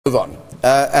Move on.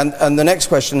 And the next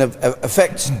question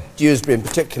affects Dewsbury in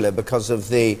particular because of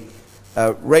the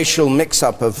racial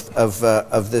mix-up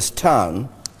of this town,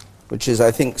 which is, I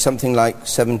think, something like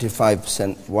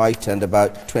 75% white and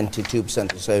about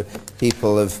 22% or so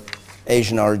people of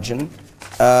Asian origin.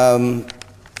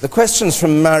 The question's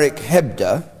from Marek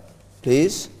Hebda,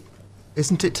 please.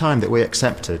 Isn't it time that we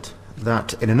accepted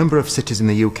that in a number of cities in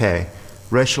the UK,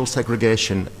 racial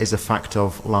segregation is a fact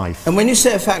of life? And when you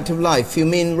say a fact of life, you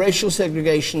mean racial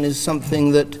segregation is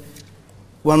something that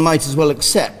one might as well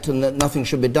accept and that nothing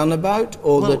should be done about,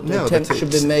 or that attempts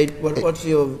should be made? What's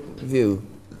your view?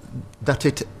 That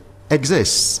it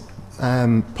exists.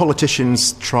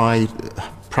 Politicians try,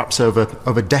 perhaps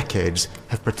over decades,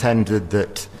 have pretended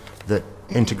that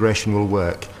integration will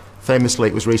work. Famously,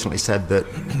 it was recently said that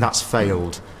that's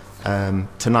failed.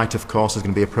 Tonight, of course, there's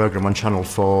going to be a programme on Channel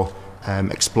 4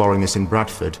 exploring this in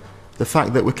Bradford. The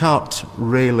fact that we can't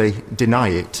really deny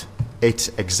it,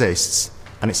 it exists,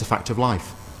 and it's a fact of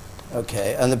life.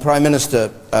 Okay, and the Prime Minister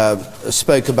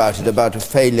spoke about it, about a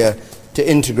failure to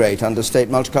integrate under state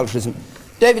multiculturalism.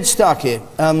 David Starkey,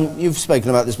 you've spoken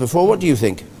about this before. What do you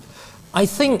think? I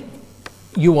think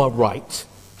you are right,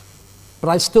 but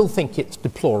I still think it's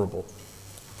deplorable.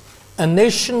 A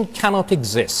nation cannot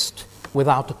exist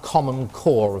without a common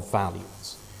core of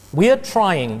values. We are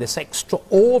trying this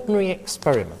extraordinary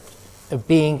experiment of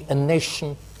being a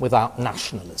nation without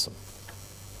nationalism.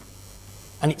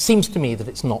 And it seems to me that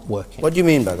it's not working. What do you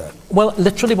mean by that? Well,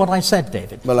 literally what I said,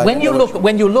 David. Well, when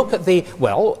you look at the,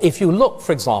 well, if you look,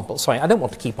 for example, sorry, I don't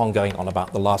want to keep on going on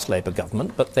about the last Labour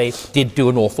government, but they did do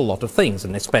an awful lot of things,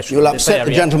 and especially You'll in this upset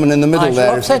area. the gentleman in the middle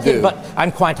there if you do. Him, but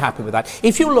I'm quite happy with that.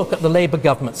 If you look at the Labour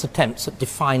government's attempts at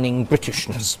defining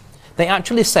Britishness, they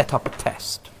actually set up a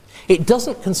test. It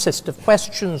doesn't consist of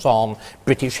questions on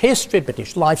British history,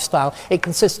 British lifestyle. It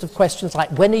consists of questions like,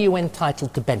 when are you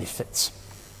entitled to benefits?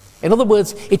 In other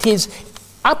words, it is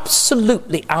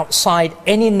absolutely outside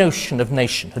any notion of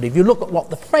nationhood. If you look at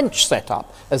what the French set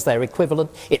up as their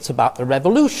equivalent, it's about the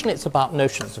revolution, it's about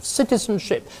notions of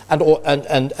citizenship and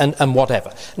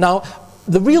whatever. Now,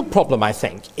 the real problem, I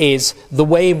think, is the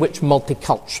way in which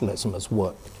multiculturalism has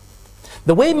worked.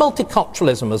 The way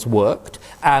multiculturalism has worked,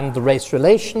 and the Race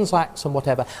Relations Acts and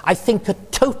whatever, I think are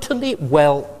totally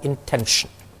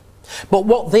well-intentioned. But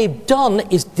what they've done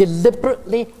is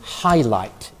deliberately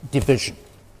highlight division.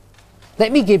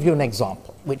 Let me give you an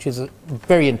example, which is a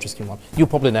very interesting one. You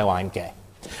probably know I'm gay.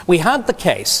 We had the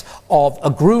case of a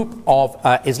group of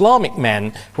Islamic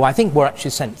men who I think were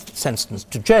actually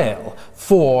sentenced to jail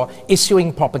for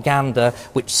issuing propaganda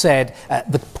which said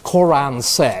the Quran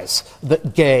says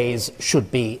that gays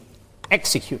should be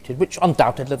executed, which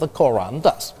undoubtedly the Quran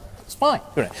does. It's fine,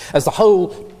 you know, as the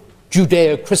whole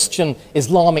Judeo-Christian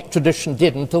Islamic tradition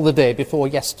did until the day before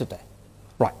yesterday.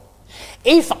 Right.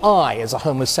 If I, as a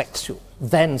homosexual,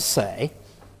 then say,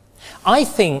 I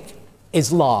think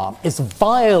Islam is a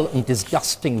vile and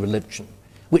disgusting religion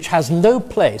which has no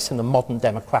place in a modern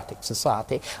democratic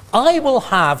society, I will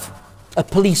have a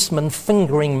policeman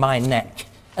fingering my neck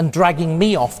and dragging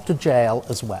me off to jail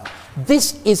as well.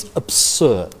 This is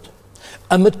absurd.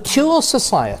 A mature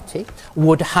society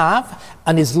would have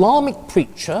an Islamic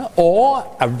preacher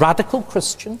or a radical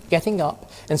Christian getting up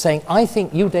and saying, I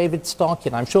think you, David Starkey,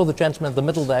 and I'm sure the gentleman in the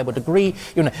middle there would agree,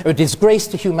 you know, a disgrace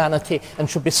to humanity and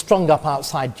should be strung up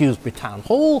outside Dewsbury Town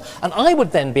Hall. And I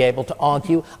would then be able to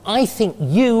argue, I think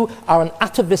you are an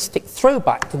atavistic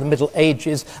throwback to the Middle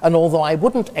Ages, and although I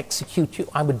wouldn't execute you,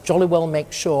 I would jolly well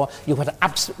make sure you had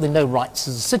absolutely no rights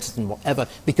as a citizen, whatever,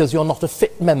 because you're not a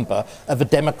fit member of a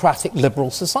democratic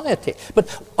liberal society.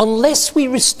 But unless we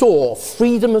restore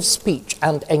freedom of speech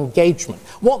and engagement,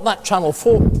 what that Channel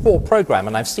 4 programme,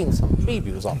 and I've seen some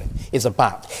previews of it, is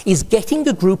about, is getting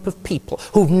a group of people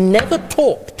who've never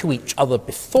talked to each other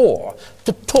before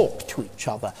to talk to each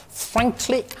other,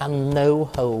 frankly, and no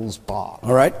holds barred.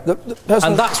 All right. The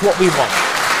person, and that's what we want.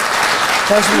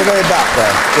 Person in the very back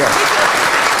there.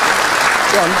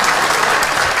 Yes.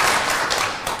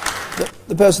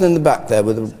 The person in the back there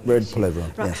with the red pullover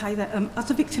on. Right, yes. Hi there. As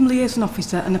a victim liaison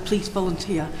officer and a police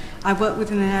volunteer, I work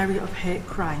within an area of hate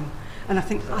crime. And I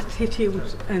think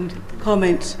attitudes and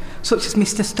comments such as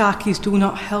Mr Starkey's do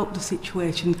not help the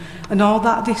situation. And all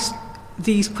that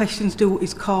these questions do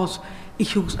is cause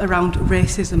issues around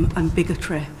racism and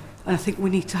bigotry. And I think we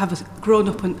need to have a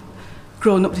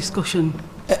grown-up discussion.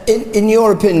 In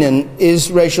your opinion, is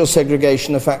racial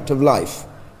segregation a fact of life?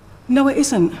 No, it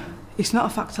isn't. It's not a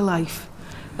fact of life.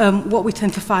 What we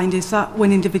tend to find is that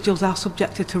when individuals are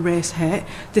subjected to race hate,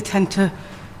 they tend to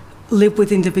live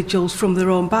with individuals from their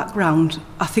own background.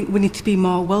 I think we need to be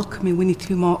more welcoming, we need to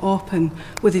be more open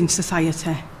within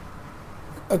society.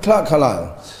 Clarke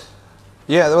Carlisle.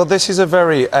 Yeah, well, this is a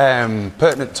very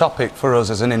pertinent topic for us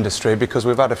as an industry because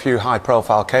we've had a few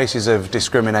high-profile cases of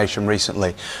discrimination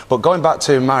recently. But going back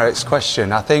to Marek's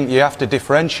question, I think you have to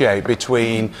differentiate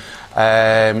between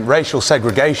racial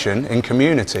segregation in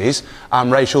communities and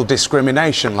racial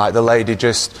discrimination, like the lady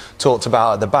just talked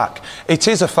about at the back. It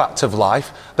is a fact of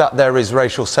life that there is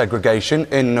racial segregation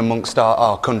in amongst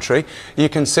our country. You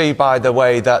can see by the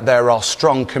way that there are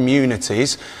strong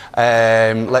communities,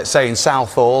 let's say in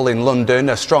Southall in London,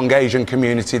 a strong Asian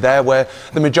community there where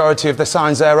the majority of the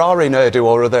signs there are in Urdu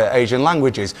or other Asian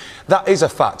languages. That is a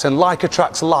fact, and like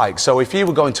attracts like. So if you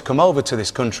were going to come over to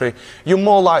this country, you're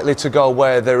more likely to go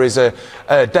where there is a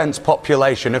dense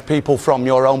population of people from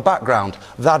your own background.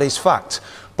 That is fact.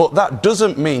 But that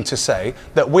doesn't mean to say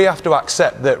that we have to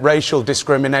accept that racial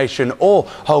discrimination or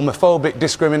homophobic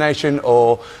discrimination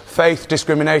or faith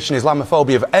discrimination,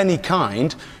 Islamophobia of any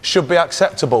kind should be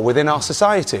acceptable within our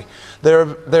society. There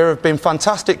have been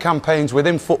fantastic campaigns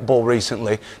within football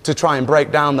recently to try and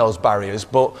break down those barriers,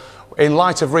 but in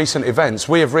light of recent events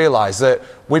we have realised that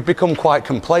we've become quite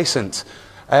complacent.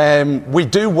 We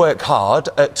do work hard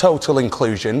at total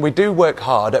inclusion. We do work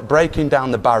hard at breaking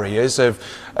down the barriers of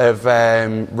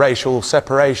racial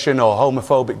separation or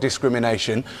homophobic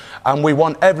discrimination, and we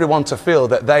want everyone to feel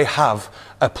that they have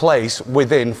a place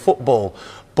within football.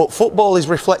 But football is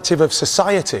reflective of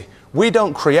society. We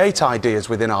don't create ideas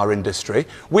within our industry.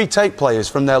 We take players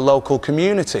from their local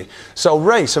community. So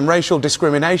race and racial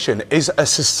discrimination is a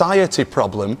society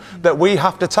problem that we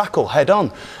have to tackle head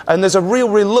on. And there's a real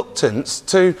reluctance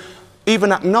to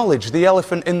even acknowledge the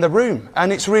elephant in the room.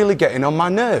 And it's really getting on my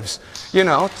nerves, you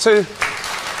know, to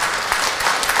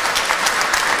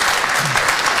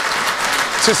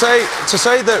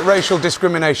say that racial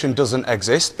discrimination doesn't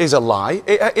exist is a lie.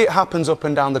 It happens up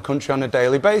and down the country on a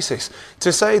daily basis.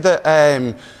 To say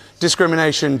that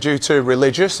discrimination due to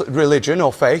religion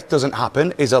or faith doesn't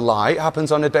happen is a lie. It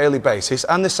happens on a daily basis,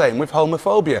 and the same with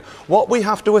homophobia. What we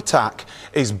have to attack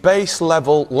is base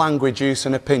level language use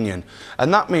and opinion,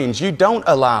 and that means you don't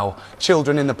allow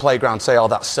children in the playground to say, oh,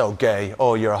 that's so gay,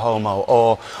 or you're a homo,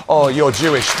 or you're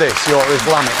Jewish this, you're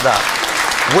Islamic that.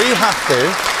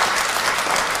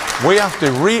 We have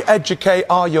to re-educate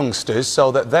our youngsters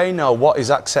so that they know what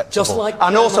is acceptable. Just like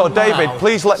and also, David, Mao.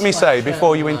 please let me say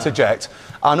before you interject,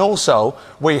 and also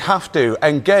we have to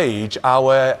engage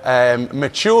our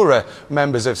maturer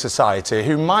members of society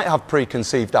who might have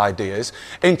preconceived ideas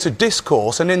into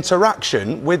discourse and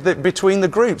interaction with between the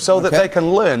groups so that they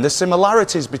can learn the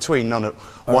similarities between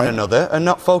one another and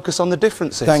not focus on the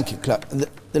differences. Thank you, Clarke.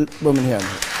 The woman here.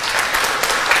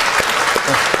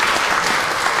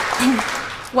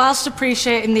 Whilst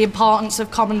appreciating the importance of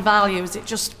common values, it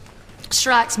just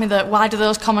strikes me that why do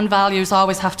those common values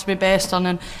always have to be based on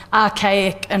an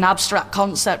archaic and abstract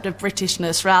concept of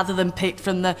Britishness rather than picked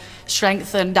from the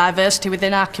strength and diversity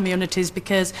within our communities?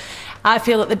 Because I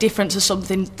feel that the difference is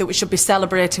something that we should be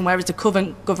celebrating, whereas the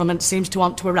current government seems to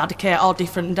want to eradicate all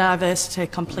different and diversity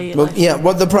completely. Well, yeah,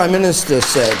 what the Prime Minister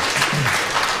said...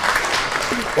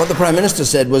 What the Prime Minister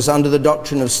said was, under the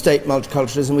doctrine of state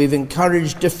multiculturalism, we've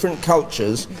encouraged different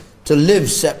cultures to live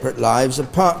separate lives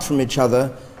apart from each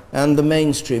other and the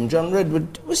mainstream. John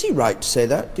Redwood, was he right to say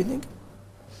that, do you think?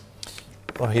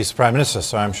 Well, he's the Prime Minister,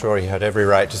 so I'm sure he had every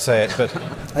right to say it, but...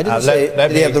 I didn't say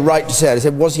did he have the right to say it. I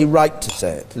said, was he right to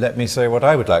say it? Let me say what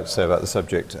I would like to say about the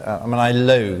subject. I mean, I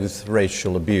loathe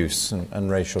racial abuse and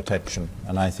racial tension,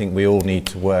 and I think we all need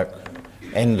to work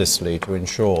endlessly to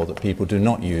ensure that people do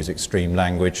not use extreme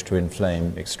language to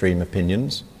inflame extreme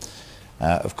opinions.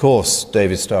 Of course,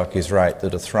 David Starkey is right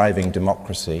that a thriving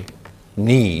democracy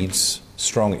needs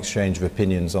strong exchange of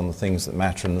opinions on the things that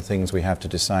matter and the things we have to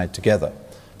decide together.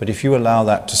 But if you allow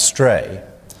that to stray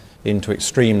into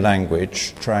extreme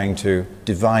language, trying to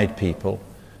divide people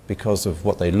because of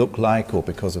what they look like or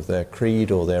because of their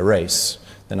creed or their race,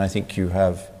 then I think you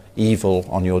have evil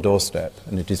on your doorstep,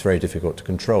 and it is very difficult to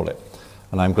control it.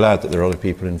 And I'm glad that there are other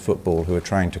people in football who are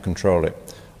trying to control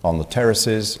it. On the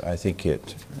terraces, I think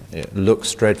it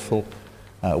looks dreadful.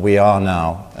 We are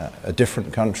now a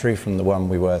different country from the one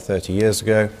we were 30 years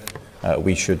ago.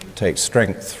 We should take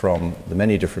strength from the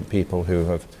many different people who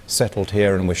have settled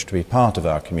here and wish to be part of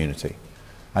our community.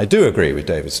 I do agree with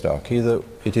David Starkey that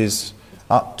it is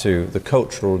up to the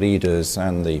cultural leaders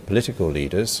and the political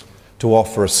leaders to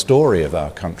offer a story of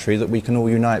our country that we can all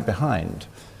unite behind.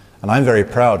 And I'm very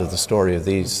proud of the story of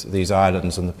these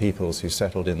islands and the peoples who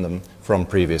settled in them from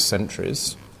previous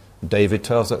centuries. David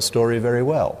tells that story very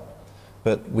well.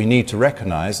 But we need to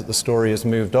recognise that the story has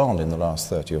moved on in the last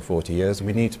 30 or 40 years, and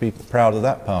we need to be proud of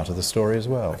that part of the story as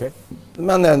well. Okay. The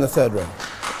man there in the third row.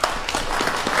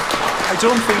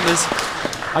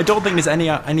 I don't think there's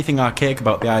anything archaic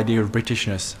about the idea of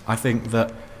Britishness. I think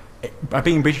that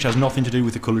being British has nothing to do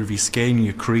with the colour of your skin,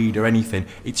 your creed, or anything.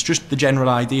 It's just the general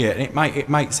idea, and it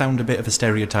might sound a bit of a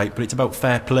stereotype, but it's about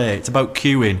fair play. It's about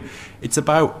queuing. It's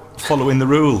about following the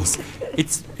rules.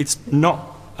 It's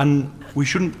not, and we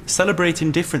shouldn't.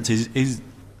 Celebrating differences it's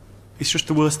just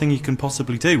the worst thing you can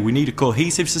possibly do. We need a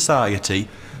cohesive society.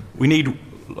 We need,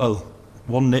 well,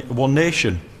 one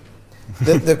nation.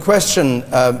 The question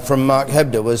from Mark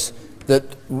Hebder was that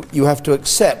you have to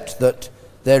accept that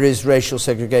there is racial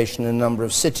segregation in a number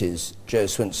of cities, Jo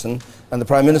Swinson, and the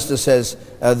Prime Minister says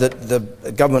that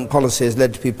the government policy has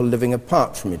led to people living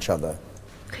apart from each other.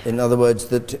 In other words,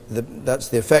 that's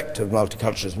the effect of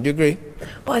multiculturalism. Do you agree?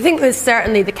 Well, I think it's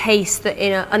certainly the case that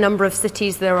in a number of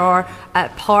cities there are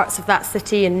parts of that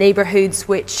city and neighbourhoods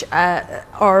which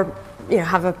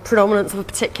have a predominance of a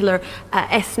particular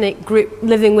ethnic group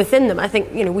living within them. I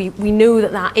think we know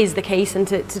that is the case, and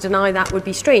to deny that would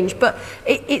be strange. But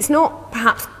it's not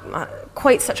perhaps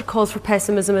quite such a cause for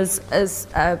pessimism as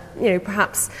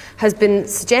perhaps has been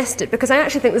suggested, because I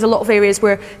actually think there's a lot of areas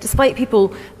where, despite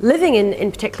people living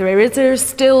in particular areas, there's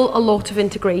still a lot of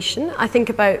integration. I think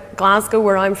about Glasgow,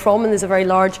 where I'm from, and there's a very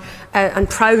large and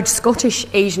proud Scottish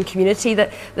Asian community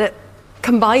that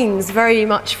combines very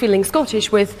much feeling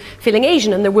Scottish with feeling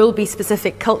Asian, and there will be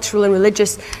specific cultural and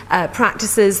religious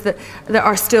practices that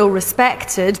are still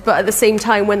respected, but at the same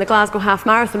time, when the Glasgow Half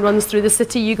Marathon runs through the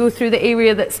city, you go through the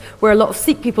area that's where a lot of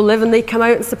Sikh people live, and they come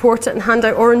out and support it and hand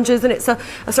out oranges, and it's a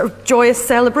sort of joyous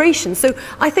celebration. So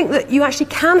I think that you actually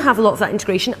can have a lot of that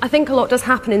integration. I think a lot does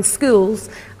happen in schools,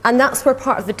 and that's where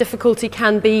part of the difficulty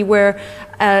can be, where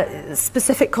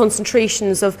specific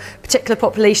concentrations of particular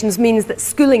populations means that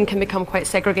schooling can become quite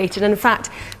segregated. And in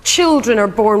fact, children are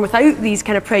born without these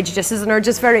kind of prejudices and are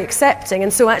just very accepting.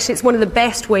 And so actually it's one of the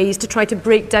best ways to try to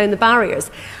break down the barriers.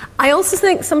 I also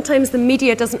think sometimes the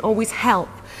media doesn't always help.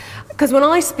 Because when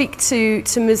I speak to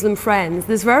Muslim friends,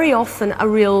 there's very often a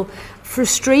real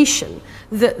frustration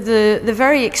that the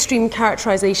very extreme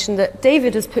characterisation that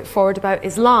David has put forward about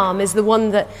Islam is the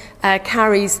one that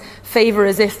carries favour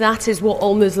as if that is what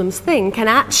all Muslims think, and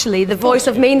actually the voice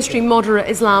of mainstream moderate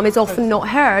Islam is often not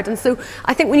heard. And so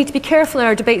I think we need to be careful in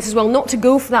our debates as well not to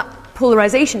go for that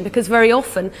polarisation, because very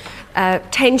often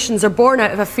tensions are born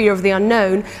out of a fear of the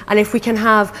unknown, and if we can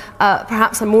have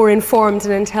perhaps a more informed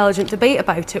and intelligent debate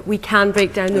about it, we can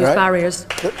break down those barriers.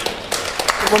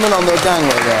 The woman on the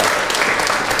gangway there.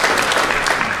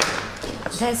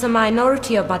 There's a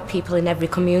minority of bad people in every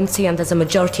community, and there's a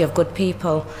majority of good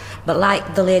people. But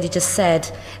like the lady just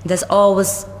said, there's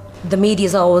always, the media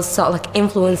is always sort of like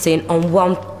influencing on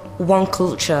one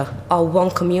culture or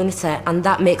one community, and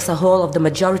that makes the whole of the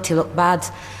majority look bad.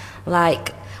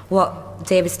 Like what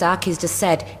David Starkey has just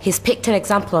said, he's picked an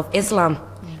example of Islam.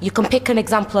 You can pick an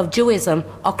example of Jewism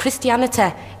or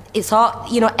Christianity. It's all,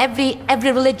 every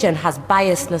religion has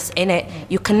biasness in it.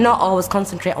 You cannot always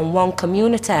concentrate on one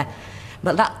community.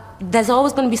 But there's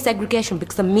always going to be segregation,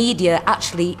 because the media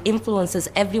actually influences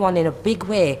everyone in a big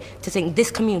way to think this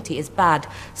community is bad.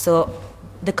 So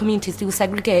the communities do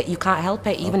segregate. You can't help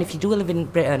it, even if you do live in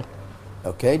Britain.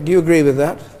 Okay, do you agree with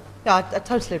that? Yeah, I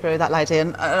totally agree with that lady,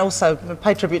 and also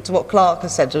pay tribute to what Clarke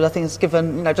has said. I think it's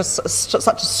given just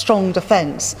such a strong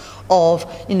defence of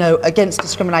against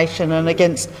discrimination and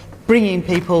against bringing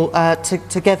people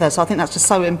together. So I think that's just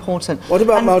so important. What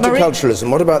about multiculturalism?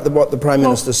 What about what the Prime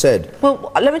Minister said?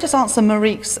 Well, let me just answer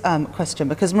Marique's question,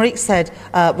 because Marique said,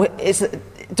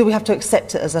 do we have to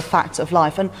accept it as a fact of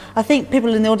life? And I think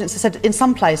people in the audience have said in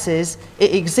some places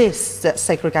it exists, that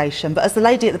segregation, but as the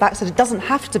lady at the back said, it doesn't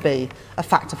have to be a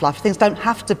fact of life. Things don't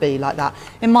have to be like that.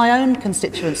 In my own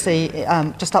constituency,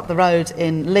 just up the road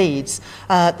in Leeds,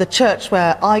 the church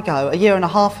where I go, a year and a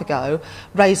half ago,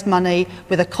 raised money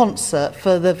with a concert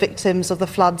for the victims of the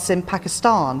floods in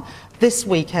Pakistan. This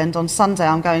weekend, on Sunday,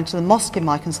 I'm going to the mosque in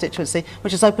my constituency,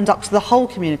 which has opened up to the whole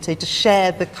community to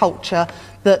share the culture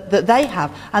that they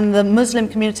have. And the Muslim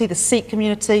community, the Sikh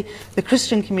community, the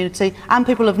Christian community, and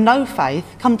people of no faith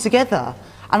come together.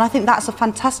 And I think that's a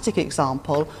fantastic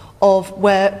example of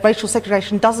where racial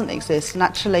segregation doesn't exist, and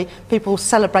actually people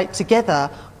celebrate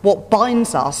together what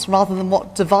binds us rather than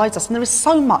what divides us. And there is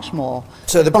so much more.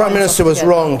 So the Prime Minister was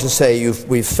wrong to say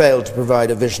we've failed to provide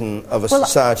a vision of a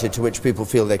society to which people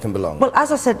feel they can belong. Well,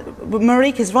 as I said,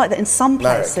 Marique is right that in some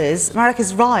places, Marique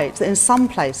is right that in some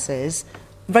places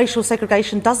racial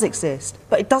segregation does exist,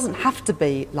 but it doesn't have to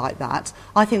be like that.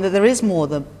 I think that there is more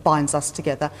that binds us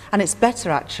together, and it's better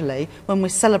actually when we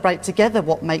celebrate together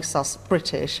what makes us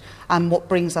British and what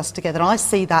brings us together. And I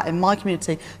see that in my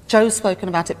community. Jo's spoken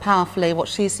about it powerfully, what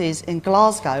she sees in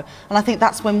Glasgow, and I think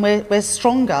that's when we're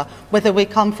stronger, whether we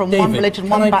come from one religion,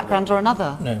 one background or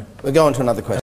another. No. We'll go on to another question.